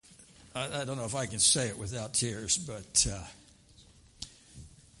I don't know if I can say it without tears, but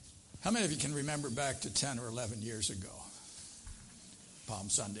how many of you can remember back to 10 or 11 years ago, Palm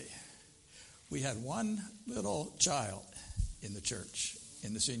Sunday? We had one little child in the church,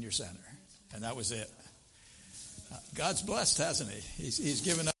 in the senior center, and that was it. God's blessed, hasn't he? He's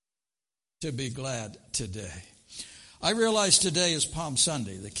given us to be glad today. I realize today is Palm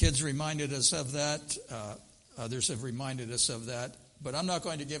Sunday. The kids reminded us of that. Others have reminded us of that. But I'm not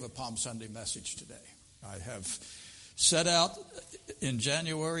going to give a Palm Sunday message today. I have set out in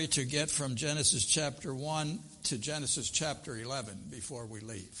January to get from Genesis chapter 1 to Genesis chapter 11 before we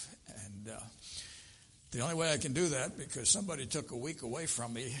leave. And the only way I can do that, because somebody took a week away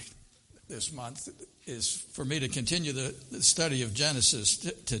from me this month, is for me to continue the study of Genesis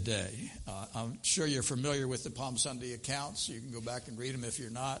today. I'm sure you're familiar with the Palm Sunday accounts. You can go back and read them if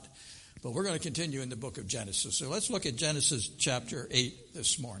you're not. But we're going to continue in the book of Genesis. So let's look at Genesis chapter 8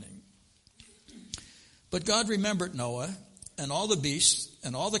 this morning. But God remembered Noah and all the beasts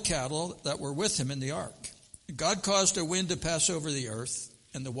and all the cattle that were with him in the ark. God caused a wind to pass over the earth,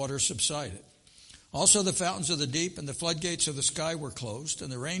 and the waters subsided. Also the fountains of the deep and the floodgates of the sky were closed,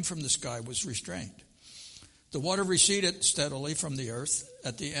 and the rain from the sky was restrained. The water receded steadily from the earth.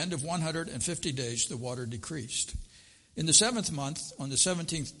 At the end of 150 days, the water decreased. In the 7th month, on the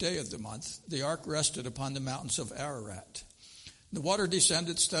 17th day of the month, the ark rested upon the mountains of Ararat. The water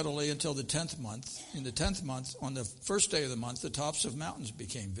descended steadily until the 10th month. In the 10th month, on the first day of the month, the tops of mountains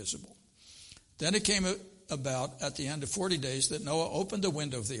became visible. Then it came about at the end of 40 days that Noah opened the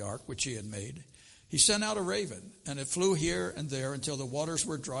window of the ark which he had made. He sent out a raven, and it flew here and there until the waters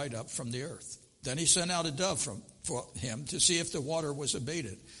were dried up from the earth. Then he sent out a dove for him to see if the water was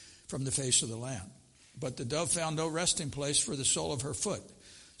abated from the face of the land. But the dove found no resting place for the sole of her foot.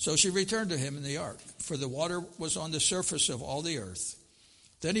 So she returned to him in the ark, for the water was on the surface of all the earth.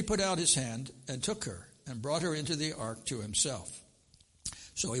 Then he put out his hand and took her and brought her into the ark to himself.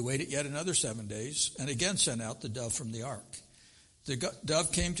 So he waited yet another 7 days and again sent out the dove from the ark. The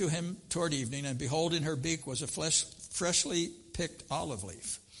dove came to him toward evening, and behold, in her beak was a freshly picked olive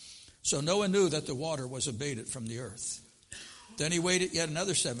leaf. So Noah knew that the water was abated from the earth. Then he waited yet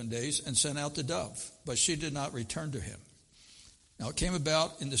another 7 days and sent out the dove, but she did not return to him. Now it came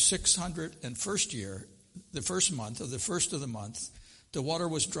about in the 601st year, the first month of the first of the month, the water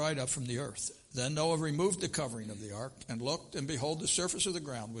was dried up from the earth. Then Noah removed the covering of the ark and looked, and behold, the surface of the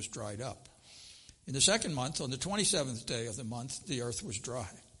ground was dried up. In the 2nd month, on the 27th day of the month, the earth was dry.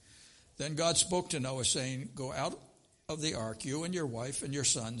 Then God spoke to Noah, saying, Go out of the ark, you and your wife and your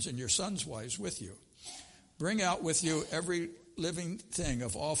sons' wives with you. Bring out with you every living thing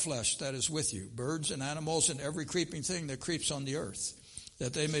of all flesh that is with you, birds and animals and every creeping thing that creeps on the earth,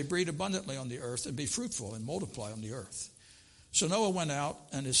 that they may breed abundantly on the earth and be fruitful and multiply on the earth. So Noah went out,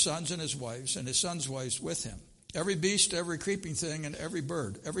 and his sons and his sons' wives with him. Every beast, every creeping thing, and every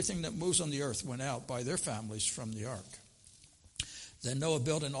bird, everything that moves on the earth went out by their families from the ark. Then Noah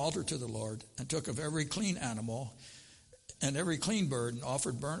built an altar to the Lord and took of every clean animal and every clean bird and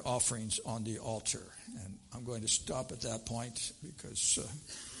offered burnt offerings on the altar. And I'm going to stop at that point because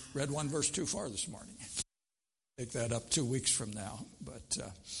read one verse too far this morning. Take that up 2 weeks from now. But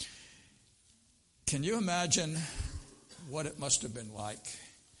can you imagine what it must have been like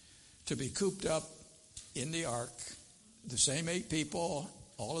to be cooped up in the ark, the same 8 people,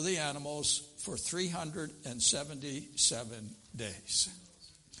 all of the animals, for 377 days?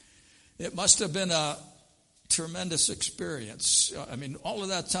 It must have been a tremendous experience. I mean, all of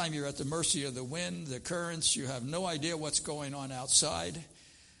that time you're at the mercy of the wind, the currents. You have no idea what's going on outside.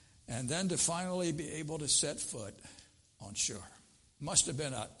 And then to finally be able to set foot on shore. Must have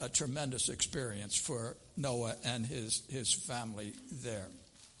been a tremendous experience for Noah and his family there.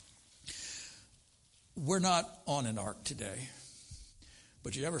 We're not on an ark today,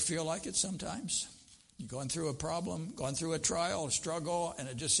 but you ever feel like it sometimes? You're going through a problem, going through a trial, a struggle, and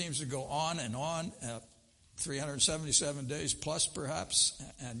it just seems to go on and on, 377 days plus perhaps,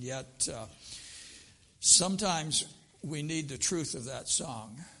 and yet sometimes we need the truth of that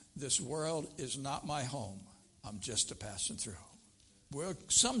song. This world is not my home, I'm just a passing through. We're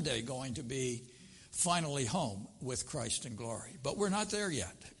someday going to be finally home with Christ in glory. But we're not there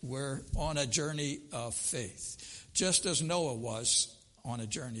yet. We're on a journey of faith, just as Noah was on a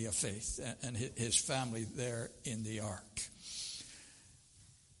journey of faith and his family there in the ark.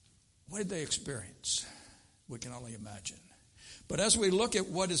 What did they experience? We can only imagine. But as we look at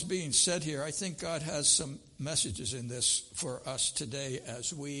what is being said here, I think God has some messages in this for us today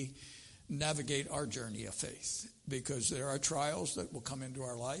as we navigate our journey of faith, because there are trials that will come into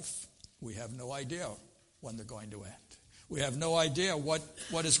our life. We have no idea when they're going to end. We have no idea what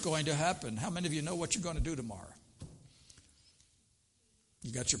is going to happen. How many of you know what you're going to do tomorrow?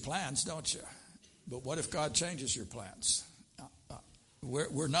 You got your plans, don't you? But what if God changes your plans?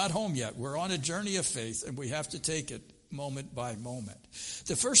 We're not home yet. We're on a journey of faith, and we have to take it moment by moment.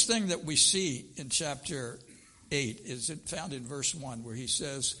 The first thing that we see in chapter 8 is it found in verse 1, where he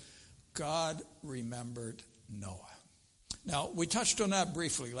says, God remembered Noah. Now, we touched on that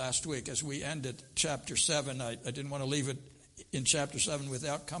briefly last week as we ended chapter 7. I didn't want to leave it in chapter 7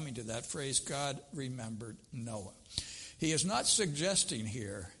 without coming to that phrase, God remembered Noah. He is not suggesting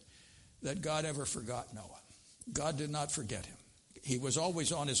here that God ever forgot Noah. God did not forget him. He was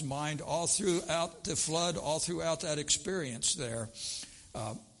always on his mind all throughout the flood, all throughout that experience there.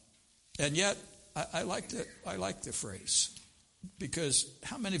 And yet, I like the phrase, because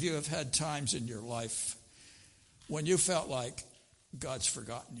how many of you have had times in your life when you felt like God's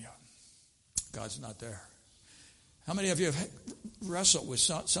forgotten you? God's not there. How many of you have wrestled with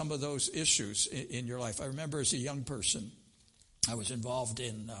some of those issues in your life? I remember as a young person, I was involved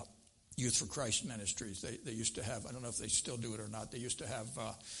in Youth for Christ ministries. They used to have, I don't know if they still do it or not, they used to have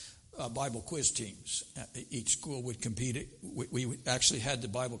Bible quiz teams. Each school would compete. We actually had the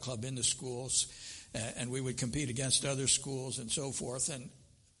Bible club in the schools, and we would compete against other schools and so forth. And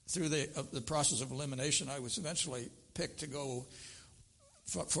through the process of elimination, I was eventually picked to go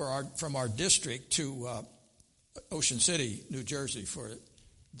from our district to Ocean City, New Jersey, for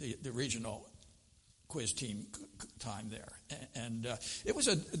the regional quiz team time there. And it was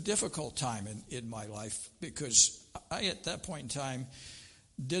a difficult time in my life, because I, at that point in time,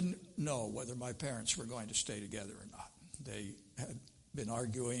 didn't know whether my parents were going to stay together or not. They had been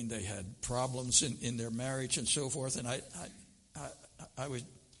arguing. They had problems in their marriage and so forth. And I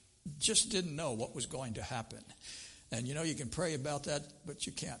just didn't know what was going to happen. And, you know, you can pray about that, but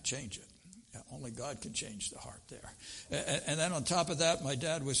you can't change it. Only God can change the heart there. And then on top of that, my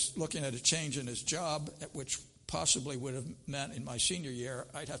dad was looking at a change in his job, which possibly would have meant in my senior year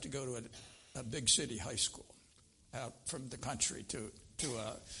I'd have to go to a big city high school out from the country to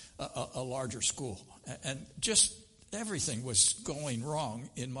a larger school. And just everything was going wrong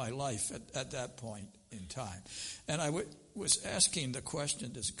in my life at that point in time. And I was asking the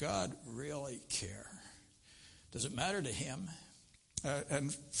question, does God really care? Does it matter to him?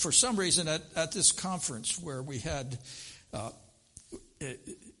 And for some reason at this conference where we had,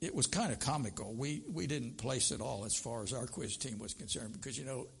 it was kind of comical. We didn't place at all as far as our quiz team was concerned, because, you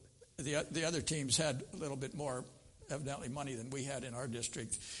know, the other teams had a little bit more, evidently, money than we had in our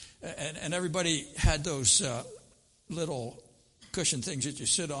district. And everybody had those little cushion things that you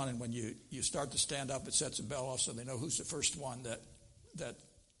sit on, and when you start to stand up, it sets a bell off so they know who's the first one that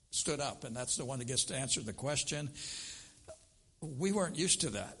stood up, and that's the one that gets to answer the question. We weren't used to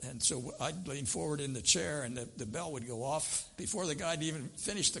that, and so I'd lean forward in the chair, and the bell would go off before the guy even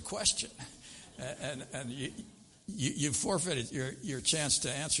finished the question, and you forfeited your chance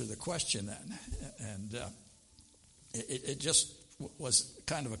to answer the question then, and it just was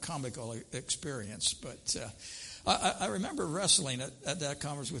kind of a comical experience. But I remember wrestling at that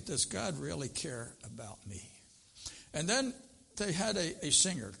conference with this: God really care about me? And then they had a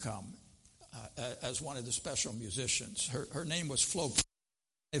singer come as one of the special musicians. Her name was Flo Price.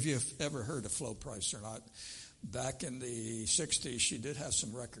 If you've ever heard of Flo Price or not, back in the 60s, she did have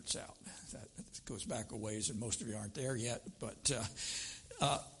some records out. That goes back a ways, and most of you aren't there yet. But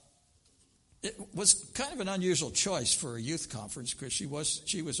it was kind of an unusual choice for a youth conference, because she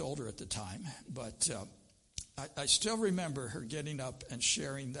was older at the time. But I still remember her getting up and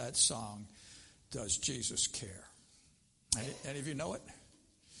sharing that song, Does Jesus Care? Any of you know it?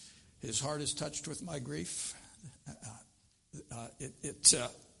 His heart is touched with my grief.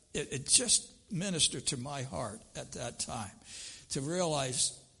 It just ministered to my heart at that time to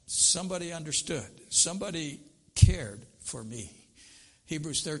realize somebody understood, somebody cared for me.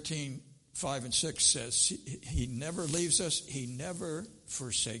 Hebrews 13:5-6 says he never leaves us, he never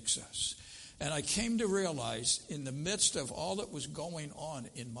forsakes us. And I came to realize in the midst of all that was going on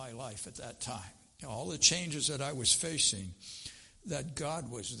in my life at that time, all the changes that I was facing, that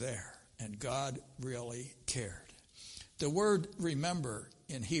God was there and God really cared. The word remember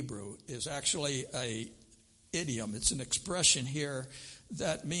in Hebrew is actually an idiom. It's an expression here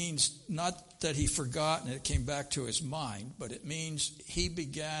that means not that he forgot and it came back to his mind, but it means he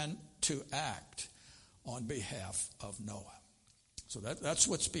began to act on behalf of Noah. So that's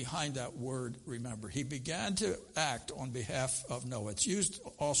what's behind that word remember. He began to act on behalf of Noah. It's used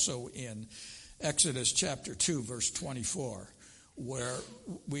also in Exodus chapter 2, verse 24, where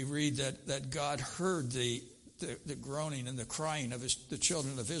we read that God heard the the groaning and the crying of the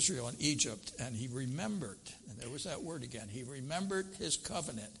children of Israel in Egypt, and he remembered, and there was that word again, he remembered his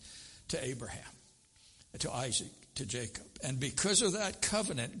covenant to Abraham, to Isaac, to Jacob. And because of that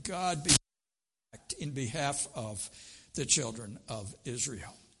covenant, God began to act in behalf of the children of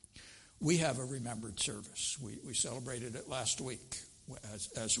Israel. We have a remembered service. We celebrated it last week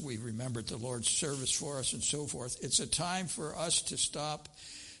as we remembered the Lord's service for us and so forth. It's a time for us to stop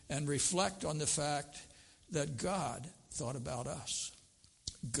and reflect on the fact that God thought about us.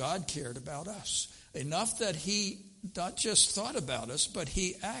 God cared about us. Enough that he not just thought about us, but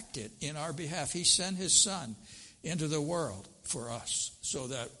he acted in our behalf. He sent his son into the world for us so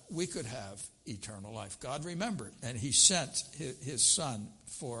that we could have eternal life. God remembered, and he sent his son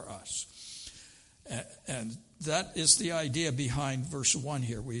for us. And that is the idea behind verse 1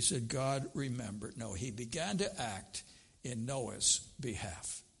 here, where he said, God remembered. No, he began to act in Noah's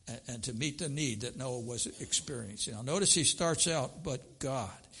behalf and to meet the need that Noah was experiencing. Now, notice he starts out, but God.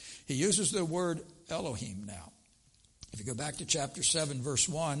 He uses the word Elohim now. If you go back to chapter 7, verse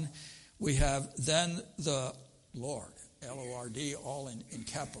 1, we have then the Lord, L-O-R-D, all in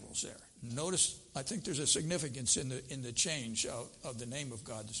capitals there. Notice, I think there's a significance in the change of the name of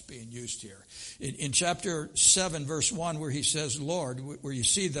God that's being used here. In chapter 7, verse 1, where he says Lord, where you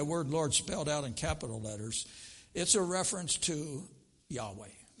see the word Lord spelled out in capital letters, it's a reference to Yahweh,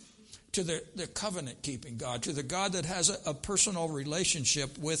 to the covenant-keeping God, to the God that has a personal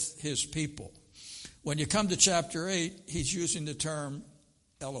relationship with his people. When you come to chapter 8, he's using the term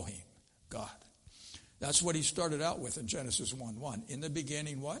Elohim, God. That's what he started out with in Genesis 1:1. In the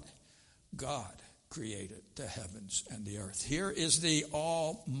beginning, what? God created the heavens and the earth. Here is the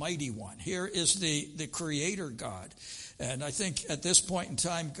Almighty One. Here is the Creator God. And I think at this point in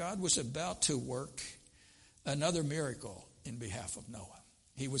time, God was about to work another miracle in behalf of Noah.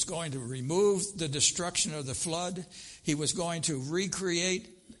 He was going to remove the destruction of the flood. He was going to recreate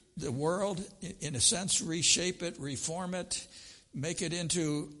the world, in a sense, reshape it, reform it, make it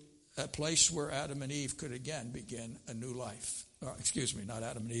into a place where Adam and Eve could again begin a new life. Not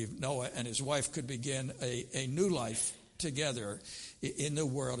Adam and Eve, Noah and his wife could begin a new life together in the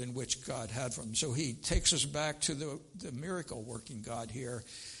world in which God had for them. So he takes us back to the miracle-working God here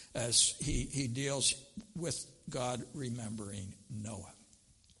as he deals with God remembering Noah.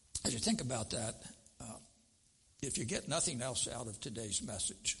 As you think about that, if you get nothing else out of today's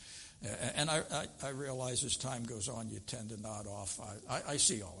message, and I realize as time goes on, you tend to nod off. I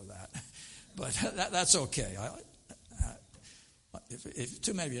see all of that. But that's okay. If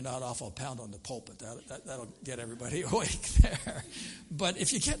too many of you nod off, I'll pound on the pulpit. That'll get everybody awake there. But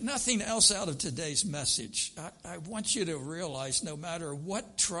if you get nothing else out of today's message, I want you to realize no matter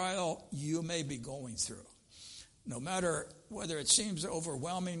what trial you may be going through, no matter whether it seems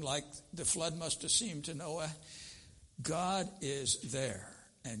overwhelming like the flood must have seemed to Noah, God is there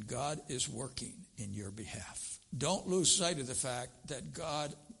and God is working in your behalf. Don't lose sight of the fact that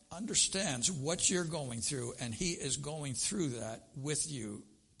God understands what you're going through, and he is going through that with you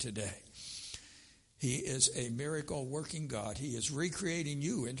today. He is a miracle-working God. He is recreating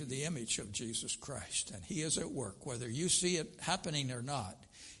you into the image of Jesus Christ, and he is at work. Whether you see it happening or not,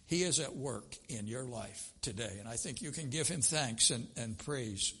 he is at work in your life today, and I think you can give him thanks and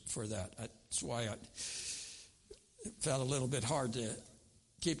praise for that. That's why I found it a little bit hard to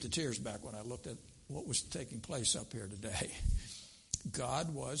keep the tears back when I looked at what was taking place up here today.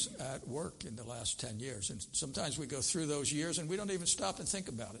 God was at work in the last 10 years. And sometimes we go through those years and we don't even stop and think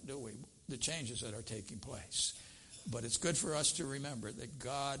about it, do we? The changes that are taking place. But it's good for us to remember that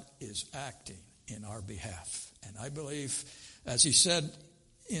God is acting in our behalf. And I believe, as he said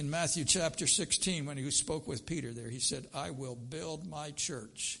in Matthew chapter 16, when he spoke with Peter there, he said, I will build my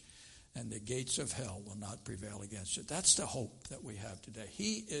church and the gates of hell will not prevail against it. That's the hope that we have today.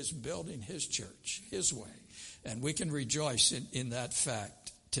 He is building his church, his way. And we can rejoice in that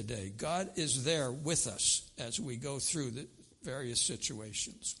fact today. God is there with us as we go through the various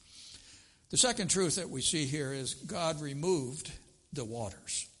situations. The second truth that we see here is God removed the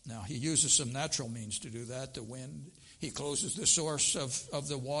waters. Now, he uses some natural means to do that, the wind. He closes the source of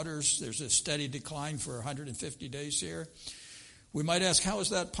the waters. There's a steady decline for 150 days here. We might ask, how is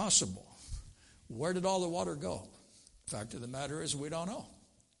that possible? Where did all the water go? Fact of the matter is, we don't know.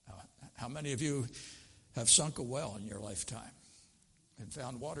 How many of you have sunk a well in your lifetime and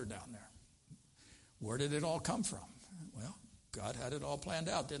found water down there? Where did it all come from? Well, God had it all planned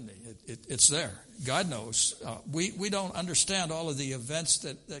out, didn't he? It's there. God knows. We don't understand all of the events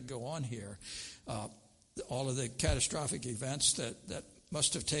that go on here, all of the catastrophic events that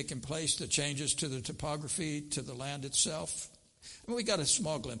must have taken place, the changes to the topography, to the land itself. I mean, we got a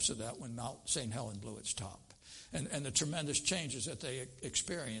small glimpse of that when Mount St. Helen blew its top. and the tremendous changes that they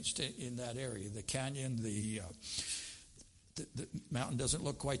experienced in that area. The canyon, the mountain doesn't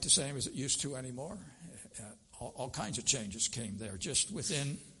look quite the same as it used to anymore. All kinds of changes came there just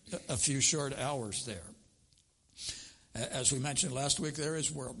within a few short hours there. As we mentioned last week, there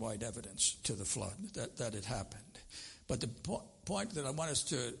is worldwide evidence to the flood that it happened. But the point that I want us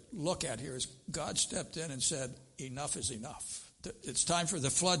to look at here is God stepped in and said, enough is enough. It's time for the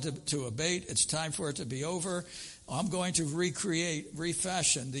flood to abate. It's time for it to be over. I'm going to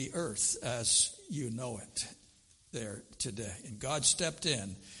refashion the earth as you know it there today. And God stepped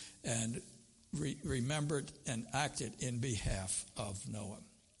in and remembered and acted in behalf of Noah.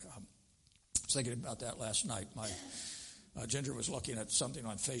 I was thinking about that last night. My Ginger was looking at something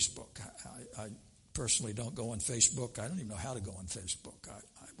on Facebook. I personally don't go on Facebook. I don't even know how to go on Facebook.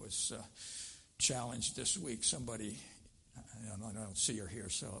 I was challenged this week. Somebody, I don't see her here,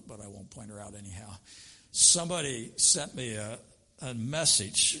 but I won't point her out anyhow. Somebody sent me a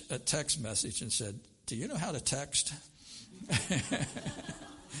message, a text message, and said, "Do you know how to text?"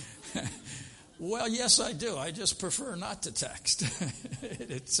 Well, yes, I do. I just prefer not to text.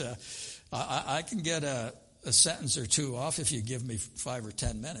 I can get a sentence or two off if you give me 5 or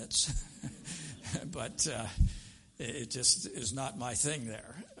 10 minutes. But it just is not my thing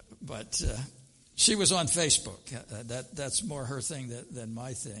there. But she was on Facebook. That's more her thing than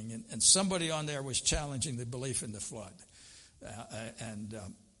my thing. And somebody on there was challenging the belief in the flood. And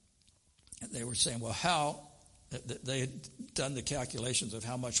they were saying, well, how... They had done the calculations of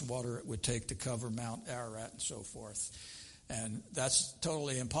how much water it would take to cover Mount Ararat and so forth. And that's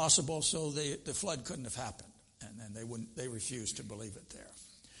totally impossible, so the flood couldn't have happened. And then they refused to believe it there.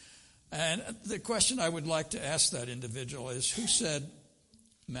 And the question I would like to ask that individual is, who said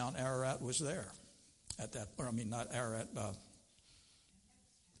Mount Ararat was there at that, or I mean not Ararat,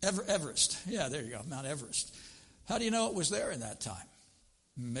 Everest. Yeah, there you go, Mount Everest. How do you know it was there in that time?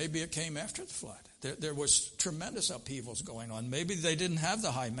 Maybe it came after the flood. There was tremendous upheavals going on. Maybe they didn't have the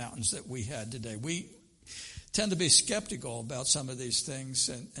high mountains that we had today. We tend to be skeptical about some of these things,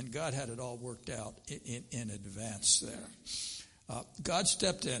 and God had it all worked out in advance there. God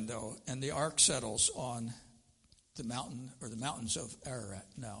stepped in, though, and the ark settles on the mountain or the mountains of Ararat.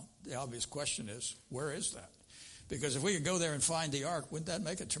 Now, the obvious question is, where is that? Because if we could go there and find the ark, wouldn't that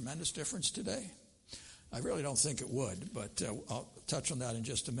make a tremendous difference today? I really don't think it would, but I'll touch on that in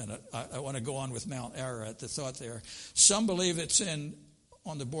just a minute. I want to go on with Mount Ararat, the thought there. Some believe it's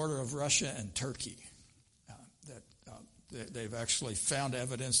on the border of Russia and Turkey. They've actually found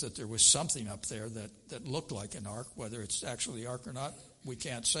evidence that there was something up there that looked like an ark. Whether it's actually the ark or not, we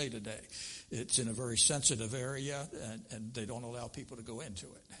can't say today. It's in a very sensitive area, and they don't allow people to go into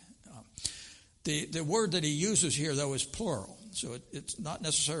it. The word that he uses here, though, is plural. So it's not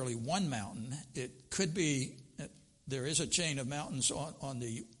necessarily one mountain. It could be, there is a chain of mountains on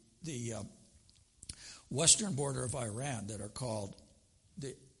the western border of Iran that are called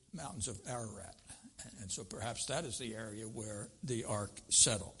the mountains of Ararat. And so perhaps that is the area where the ark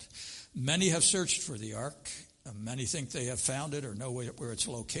settled. Many have searched for the ark. Many think they have found it or know where its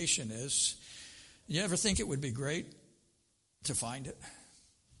location is. You ever think it would be great to find it?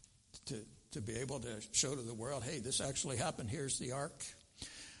 To be able to show to the world, hey, this actually happened, here's the ark.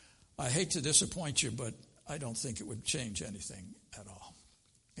 I hate to disappoint you, but I don't think it would change anything at all.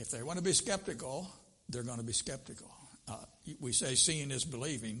 If they want to be skeptical, they're going to be skeptical. We say seeing is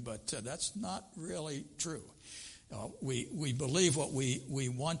believing, but that's not really true. We believe what we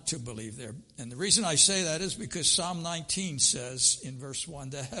want to believe there. And the reason I say that is because Psalm 19 says in verse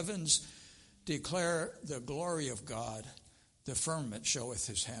 1, the heavens declare the glory of God, the firmament showeth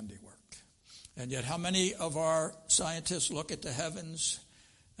his handiwork. And yet how many of our scientists look at the heavens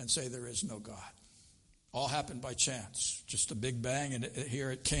and say there is no God? All happened by chance. Just a big bang, and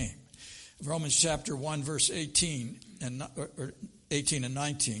here it came. Romans chapter 1, verse 18 and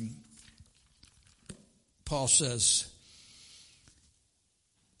 19, Paul says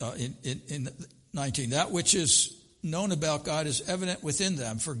in 19, that which is known about God is evident within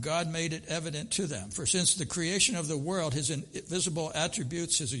them, for God made it evident to them. For since the creation of the world, his invisible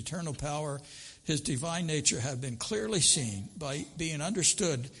attributes, his eternal power, his divine nature have been clearly seen by being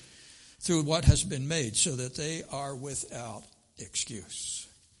understood through what has been made, so that they are without excuse.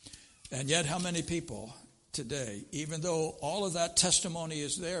 And yet how many people today, even though all of that testimony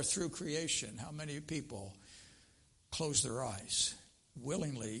is there through creation, how many people close their eyes,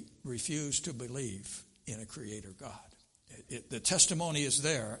 willingly refuse to believe in a creator God? The testimony is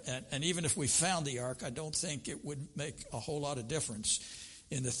there, and even if we found the ark, I don't think it would make a whole lot of difference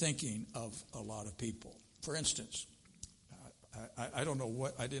in the thinking of a lot of people. For instance, I don't know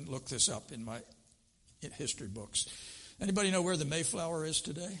what, I didn't look this up in my in history books. Anybody know where the Mayflower is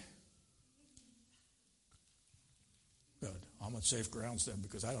today? Good. I'm on safe grounds then,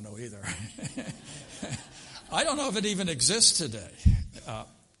 because I don't know either. I don't know if it even exists today.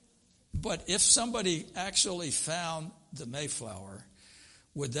 But if somebody actually found the Mayflower,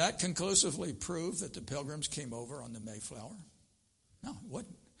 would that conclusively prove that the Pilgrims came over on the Mayflower? No, it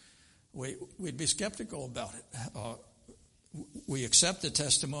wouldn't. We'd be skeptical about it. We accept the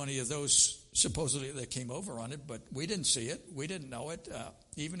testimony of those supposedly that came over on it, but we didn't see it. We didn't know it.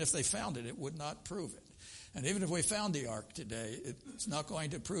 Even if they found it, it would not prove it. And even if we found the ark today, it's not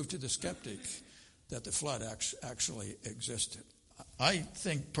going to prove to the skeptic that the flood actually existed. I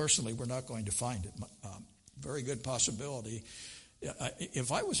think personally we're not going to find it. Very good possibility.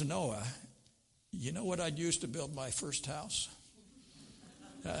 If I was Noah, you know what I'd use to build my first house?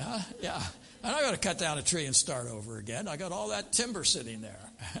 Yeah. And I got to cut down a tree and start over again. I got all that timber sitting there.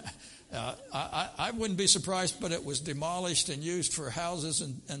 I wouldn't be surprised, but it was demolished and used for houses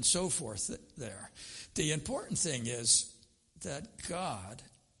and so forth there. The important thing is that God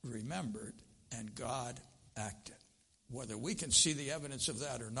remembered and God acted. Whether we can see the evidence of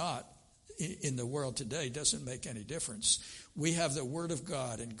that or not in the world today doesn't make any difference. We have the Word of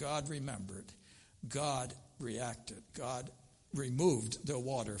God, and God remembered. God reacted. God removed the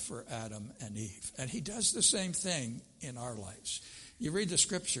water for Adam and Eve. And he does the same thing in our lives. You read the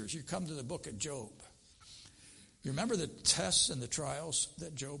scriptures. You come to the book of Job. You remember the tests and the trials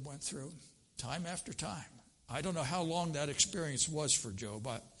that Job went through? Time after time. I don't know how long that experience was for Job.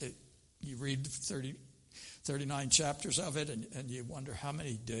 You read 39 chapters of it, and you wonder how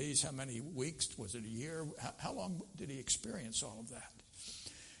many days, how many weeks, was it a year? How long did he experience all of that?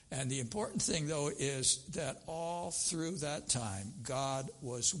 And the important thing, though, is that all through that time, God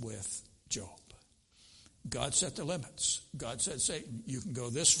was with Job. God set the limits. God said, Satan, you can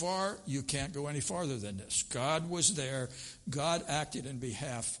go this far, you can't go any farther than this. God was there. God acted in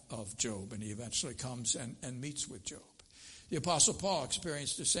behalf of Job, and he eventually comes and meets with Job. The Apostle Paul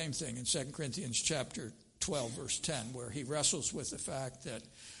experienced the same thing in 2 Corinthians chapter 12, verse 10, where he wrestles with the fact that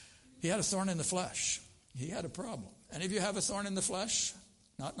he had a thorn in the flesh. He had a problem. Any of you have a thorn in the flesh?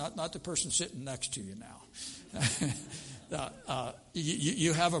 Not the person sitting next to you now.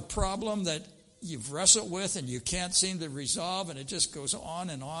 You have a problem that you've wrestled with and you can't seem to resolve, and it just goes on.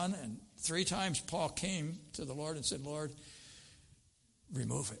 And 3 times Paul came to the Lord and said, Lord,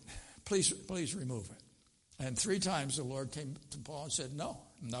 remove it. Please remove it. And 3 times the Lord came to Paul and said, no,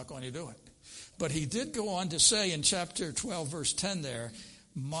 I'm not going to do it. But he did go on to say in chapter 12, verse 10 there,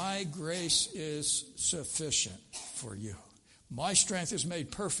 my grace is sufficient for you. My strength is made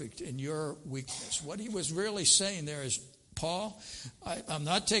perfect in your weakness. What he was really saying there is, Paul, I'm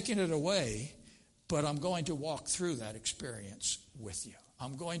not taking it away, but I'm going to walk through that experience with you.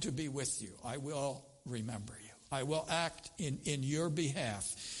 I'm going to be with you. I will remember you. I will act in your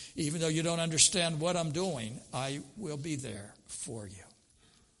behalf. Even though you don't understand what I'm doing, I will be there for you.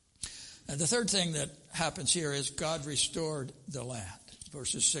 And the third thing that happens here is God restored the land.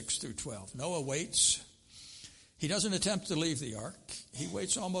 Verses 6 through 12. Noah waits. He doesn't attempt to leave the ark. He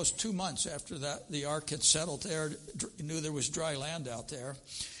waits almost 2 months after that the ark had settled there. He knew there was dry land out there.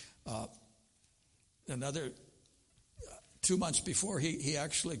 Another 2 months before he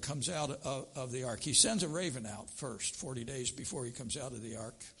actually comes out of the ark. He sends a raven out first, 40 days before he comes out of the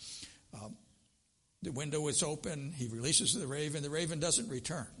ark. The window is open. He releases the raven. The raven doesn't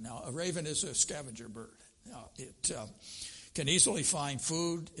return. Now, a raven is a scavenger bird. It can easily find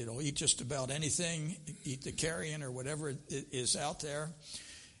food. It'll eat just about anything, eat the carrion or whatever is out there.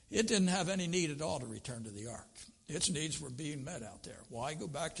 It didn't have any need at all to return to the ark. Its needs were being met out there. Why go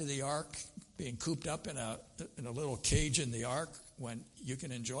back to the ark, being cooped up in a little cage in the ark, when you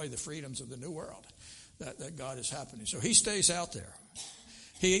can enjoy the freedoms of the new world that God is happening? So he stays out there.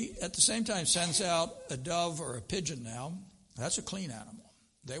 He, at the same time, sends out a dove or a pigeon now. That's a clean animal.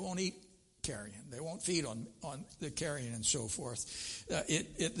 They won't eat carrion. They won't feed on the carrion and so forth.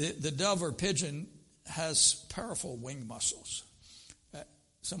 The dove or pigeon has powerful wing muscles.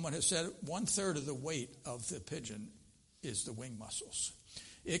 Someone has said 1/3 of the weight of the pigeon is the wing muscles.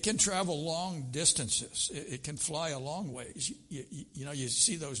 It can travel long distances. It can fly a long ways. You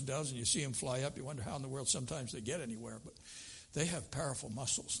see those doves and you see them fly up. You wonder how in the world sometimes they get anywhere, but they have powerful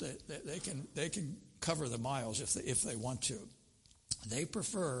muscles. They can cover the miles if they want to. They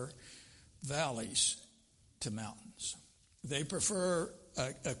prefer valleys to mountains. They prefer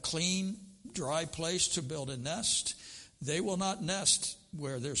a clean, dry place to build a nest. They will not nest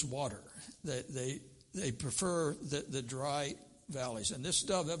where there's water. They prefer the dry valleys. And this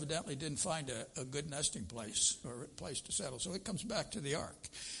dove evidently didn't find a good nesting place or a place to settle. So it comes back to the ark.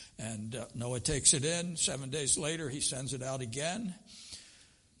 And Noah takes it in. 7 days later, he sends it out again.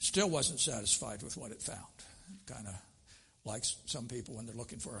 Still wasn't satisfied with what it found. Kind of like some people when they're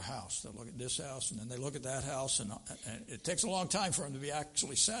looking for a house. They look at this house, and then they look at that house, and it takes a long time for them to be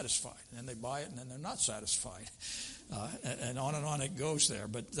actually satisfied. And then they buy it, and then they're not satisfied. And on it goes there.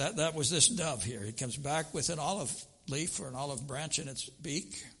 But that was this dove here. He comes back with an olive leaf or an olive branch in its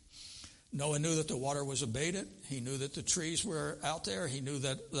beak. Noah knew that the water was abated. He knew that the trees were out there. He knew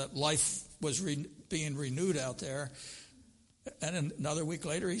that life was being renewed out there. And another week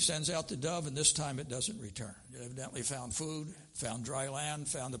later, he sends out the dove, and this time it doesn't return. It evidently found food, found dry land,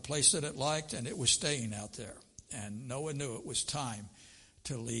 found a place that it liked, and it was staying out there. And Noah knew it was time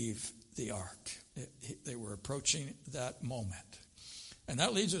to leave the ark. They were approaching that moment. And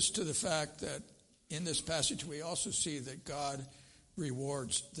that leads us to the fact that in this passage, we also see that God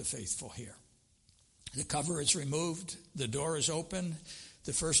rewards the faithful here. The cover is removed. The door is open.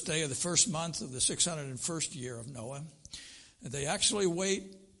 The first day of the first month of the 601st year of Noah. They actually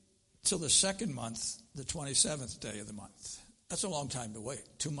wait till the second month, the 27th day of the month. That's a long time to wait.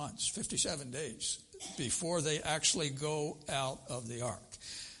 2 months, 57 days before they actually go out of the ark.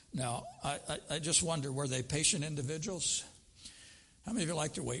 Now, I just wonder, were they patient individuals? How many of you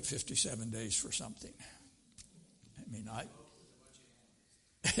like to wait 57 days for something? I mean,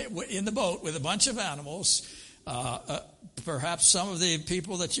 in the boat with a bunch of animals. Perhaps some of the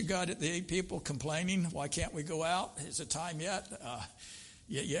people that you got, the people complaining, why can't we go out? Is it time yet?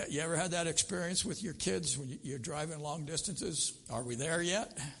 You ever had that experience with your kids when you're driving long distances? Are we there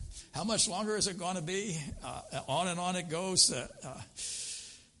yet? How much longer is it going to be? On and on it goes.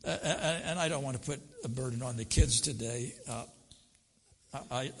 And I don't want to put a burden on the kids today.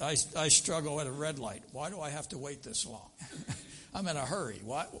 I struggle at a red light. Why do I have to wait this long? I'm in a hurry.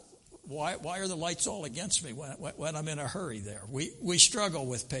 Why are the lights all against me when I'm in a hurry there? We struggle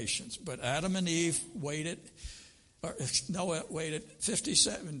with patience. But Adam and Eve waited, or Noah waited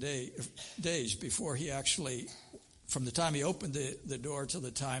 57 days before he actually, from the time he opened the door to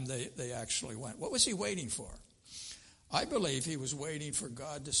the time they actually went. What was he waiting for? I believe he was waiting for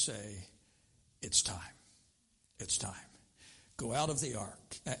God to say, it's time. It's time. Go out of the ark.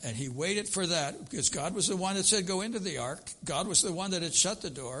 And he waited for that because God was the one that said go into the ark. God was the one that had shut the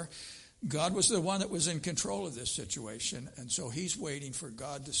door. God was the one that was in control of this situation. And so he's waiting for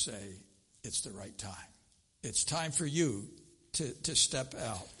God to say it's the right time. It's time for you to step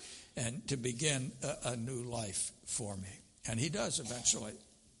out and to begin a new life for me. And he does eventually.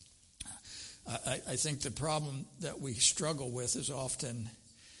 I think the problem that we struggle with is often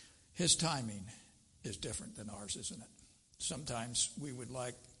his timing is different than ours, isn't it? Sometimes we would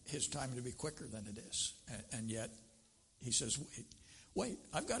like his time to be quicker than it is. And yet he says, wait,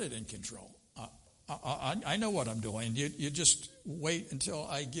 I've got it in control. I know what I'm doing. You just wait until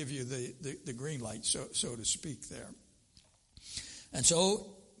I give you the green light, so to speak there. And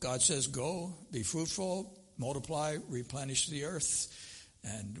so God says, go, be fruitful, multiply, replenish the earth.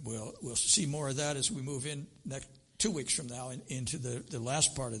 And we'll see more of that as we move in 2 weeks from now into the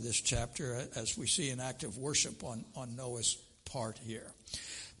last part of this chapter as we see an act of worship on Noah's part here.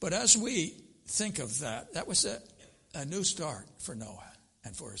 But as we think of that was a new start for Noah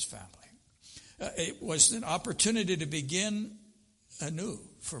and for his family. It was an opportunity to begin anew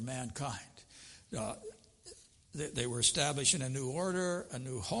for mankind. They were establishing a new order, a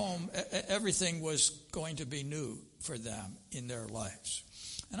new home. Everything was going to be new for them in their lives.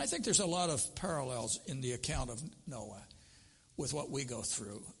 And I think there's a lot of parallels in the account of Noah with what we go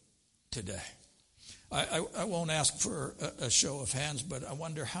through today. I won't ask for a show of hands, but I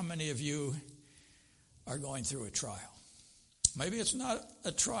wonder how many of you are going through a trial. Maybe it's not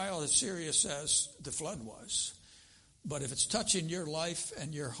a trial as serious as the flood was, but if it's touching your life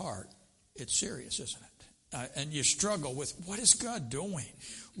and your heart, it's serious, isn't it? And you struggle with, what is God doing?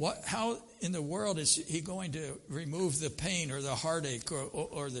 How in the world is he going to remove the pain or the heartache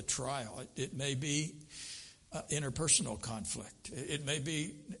or the trial? It may be interpersonal conflict. It may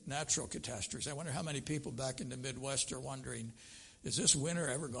be natural catastrophes. I wonder how many people back in the Midwest are wondering, is this winter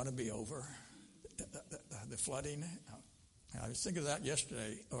ever going to be over? The flooding? I was thinking of that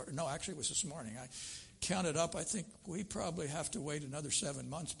yesterday. Actually it was this morning. I counted up, I think we probably have to wait another 7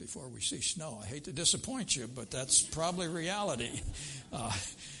 months before we see snow. I hate to disappoint you, but that's probably reality.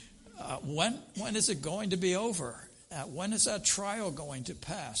 When is it going to be over? When is that trial going to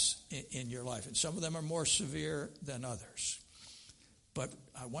pass in your life? And some of them are more severe than others. But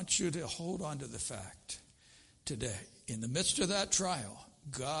I want you to hold on to the fact today, in the midst of that trial,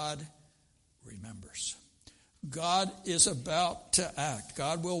 God remembers. God is about to act.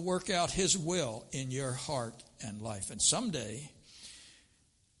 God will work out his will in your heart and life. And someday,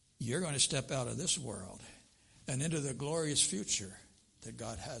 you're going to step out of this world and into the glorious future that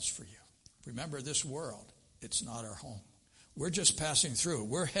God has for you. Remember, this world, it's not our home. We're just passing through.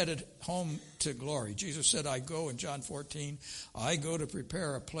 We're headed home to glory. Jesus said, I go, in John 14, I go to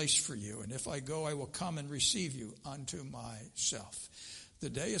prepare a place for you. And if I go, I will come and receive you unto myself. The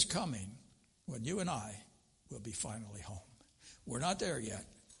day is coming when you and I will be finally home. We're not there yet.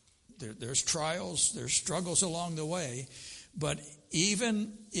 There's trials, there's struggles along the way. But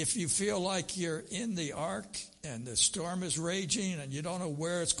even if you feel like you're in the ark and the storm is raging and you don't know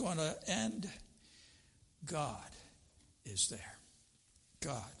where it's going to end, God is there.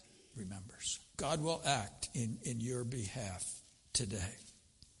 God remembers. God will act in your behalf today.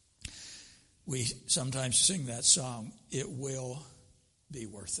 We sometimes sing that song, it will be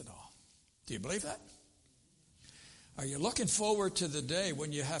worth it all. Do you believe that? Are you looking forward to the day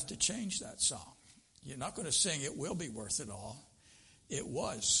when you have to change that song? You're not going to sing, it will be worth it all. It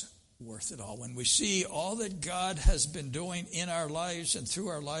was worth it all. When we see all that God has been doing in our lives and through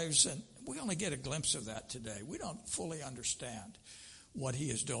our lives, and we only get a glimpse of that today. We don't fully understand what he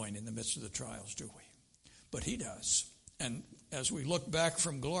is doing in the midst of the trials, do we? But he does. And as we look back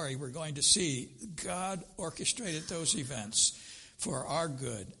from glory, we're going to see God orchestrated those events for our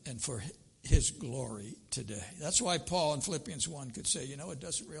good and for his glory today. That's why Paul in Philippians 1 could say, it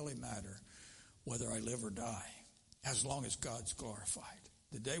doesn't really matter whether I live or die, as long as God's glorified.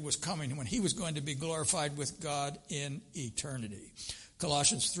 The day was coming when he was going to be glorified with God in eternity.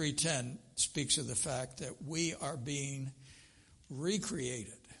 Colossians 3:10 speaks of the fact that we are being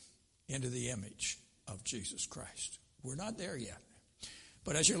recreated into the image of Jesus Christ. We're not there yet.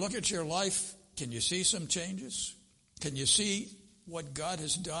 But as you look at your life, can you see some changes? Can you see what God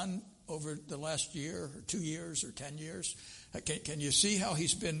has done over the last year or 2 years or 10 years? Can you see how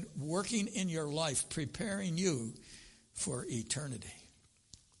he's been working in your life, preparing you for eternity?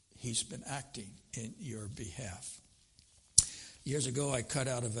 He's been acting in your behalf. Years ago, I cut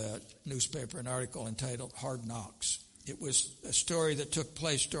out of a newspaper an article entitled Hard Knocks. It was a story that took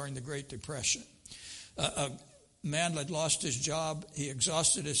place during the Great Depression. A man had lost his job. He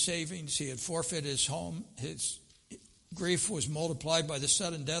exhausted his savings. He had forfeited his home. His grief was multiplied by the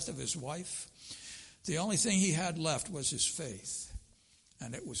sudden death of his wife. The only thing he had left was his faith,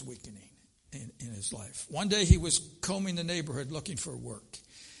 and it was weakening in his life. One day he was combing the neighborhood looking for work.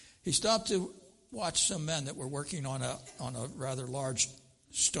 He stopped to watch some men that were working on a rather large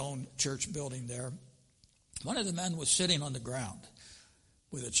stone church building there. One of the men was sitting on the ground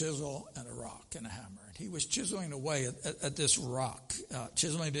with a chisel and a rock and a hammer. And he was chiseling away at this rock,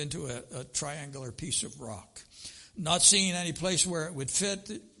 chiseling it into a triangular piece of rock. Not seeing any place where it would fit,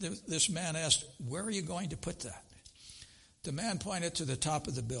 this man asked, "Where are you going to put that?" The man pointed to the top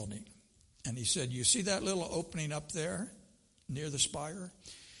of the building, and he said, "You see that little opening up there near the spire?"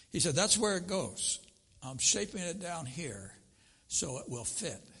 He said, "That's where it goes. I'm shaping it down here so it will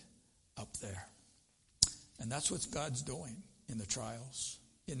fit up there." And that's what God's doing in the trials,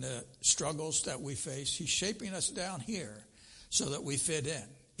 in the struggles that we face. He's shaping us down here so that we fit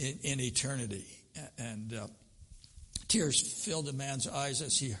in eternity. And tears filled the man's eyes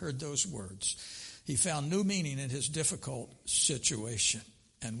as he heard those words. He found new meaning in his difficult situation.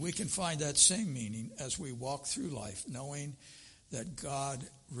 And we can find that same meaning as we walk through life, knowing that God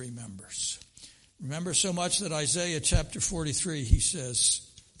remembers. Remember so much that Isaiah chapter 43, he says,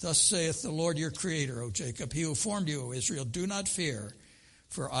 "Thus saith the Lord your Creator, O Jacob, he who formed you, O Israel, do not fear,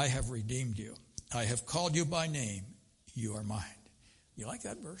 for I have redeemed you. I have called you by name, you are mine." You like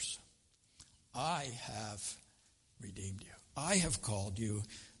that verse? I have redeemed you. I have called you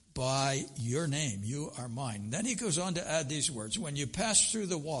by your name, you are mine. And then he goes on to add these words, "When you pass through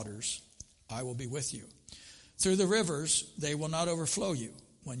the waters, I will be with you. Through the rivers, they will not overflow you.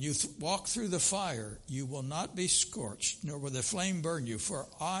 When you walk through the fire, you will not be scorched, nor will the flame burn you. For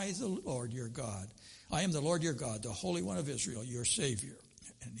I, the Lord your God, I am the Lord your God, the Holy One of Israel, your Savior."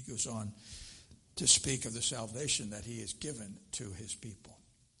 And he goes on to speak of the salvation that he has given to his people.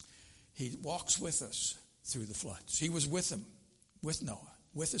 He walks with us through the floods. He was with them, with Noah,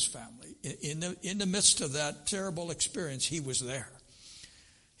 with his family. In the midst of that terrible experience, he was there.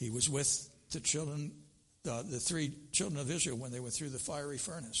 He was with the three children of Israel when they went through the fiery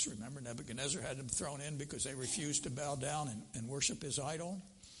furnace. Remember, Nebuchadnezzar had them thrown in because they refused to bow down and worship his idol.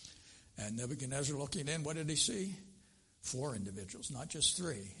 And Nebuchadnezzar looking in, what did he see? 4 individuals, not just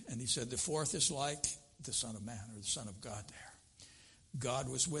 3. And he said the fourth is like the Son of Man or the Son of God there. God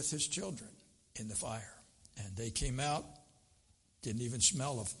was with his children in the fire. And they came out, didn't even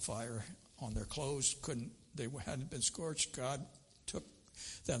smell of fire on their clothes, couldn't They hadn't been scorched. God took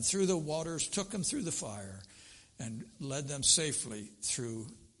them through the waters, took them through the fire, and led them safely through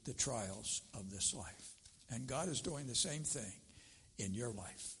the trials of this life. And God is doing the same thing in your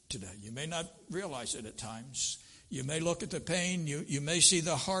life today. You may not realize it at times. You may look at the pain. You may see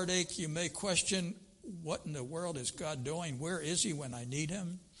the heartache. You may question, what in the world is God doing? Where is he when I need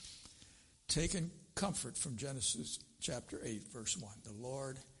him? Taking comfort from Genesis chapter 8, verse 1. The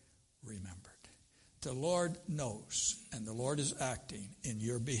Lord remembered. The Lord knows, and the Lord is acting in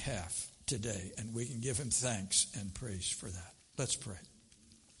your behalf today, and we can give him thanks and praise for that. Let's pray.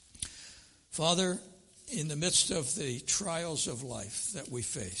 Father, in the midst of the trials of life that we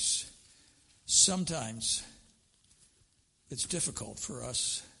face, sometimes it's difficult for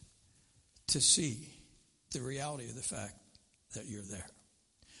us to see the reality of the fact that you're there.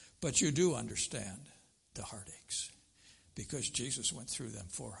 But you do understand the heartaches, because Jesus went through them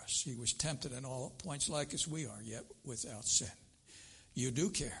for us. He was tempted in all points like as we are, yet without sin. You do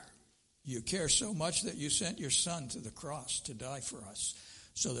care. You care so much that you sent your Son to the cross to die for us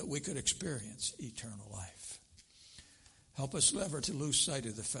so that we could experience eternal life. Help us never to lose sight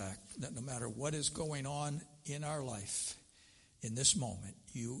of the fact that no matter what is going on in our life, in this moment,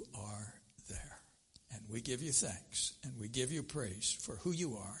 you are there. And we give you thanks and we give you praise for who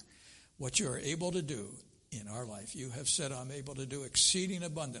you are, what you are able to do in our life. You have said, I'm able to do exceeding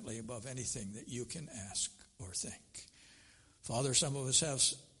abundantly above anything that you can ask or think. Father, some of us have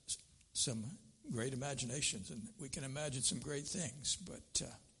some great imaginations, and we can imagine some great things, but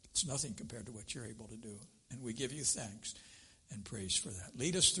it's nothing compared to what you're able to do. And we give you thanks and praise for that.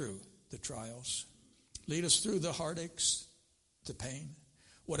 Lead us through the trials. Lead us through the heartaches, the pain,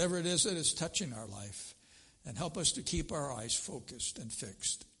 whatever it is that is touching our life, and help us to keep our eyes focused and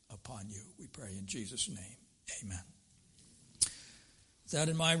fixed upon you. We pray in Jesus' name. Amen. With that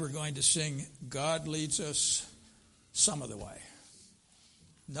in mind, we're going to sing God Leads Us Some of the Way.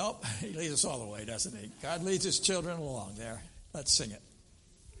 Nope, he leads us all the way, doesn't he? God leads his children along there. Let's sing it.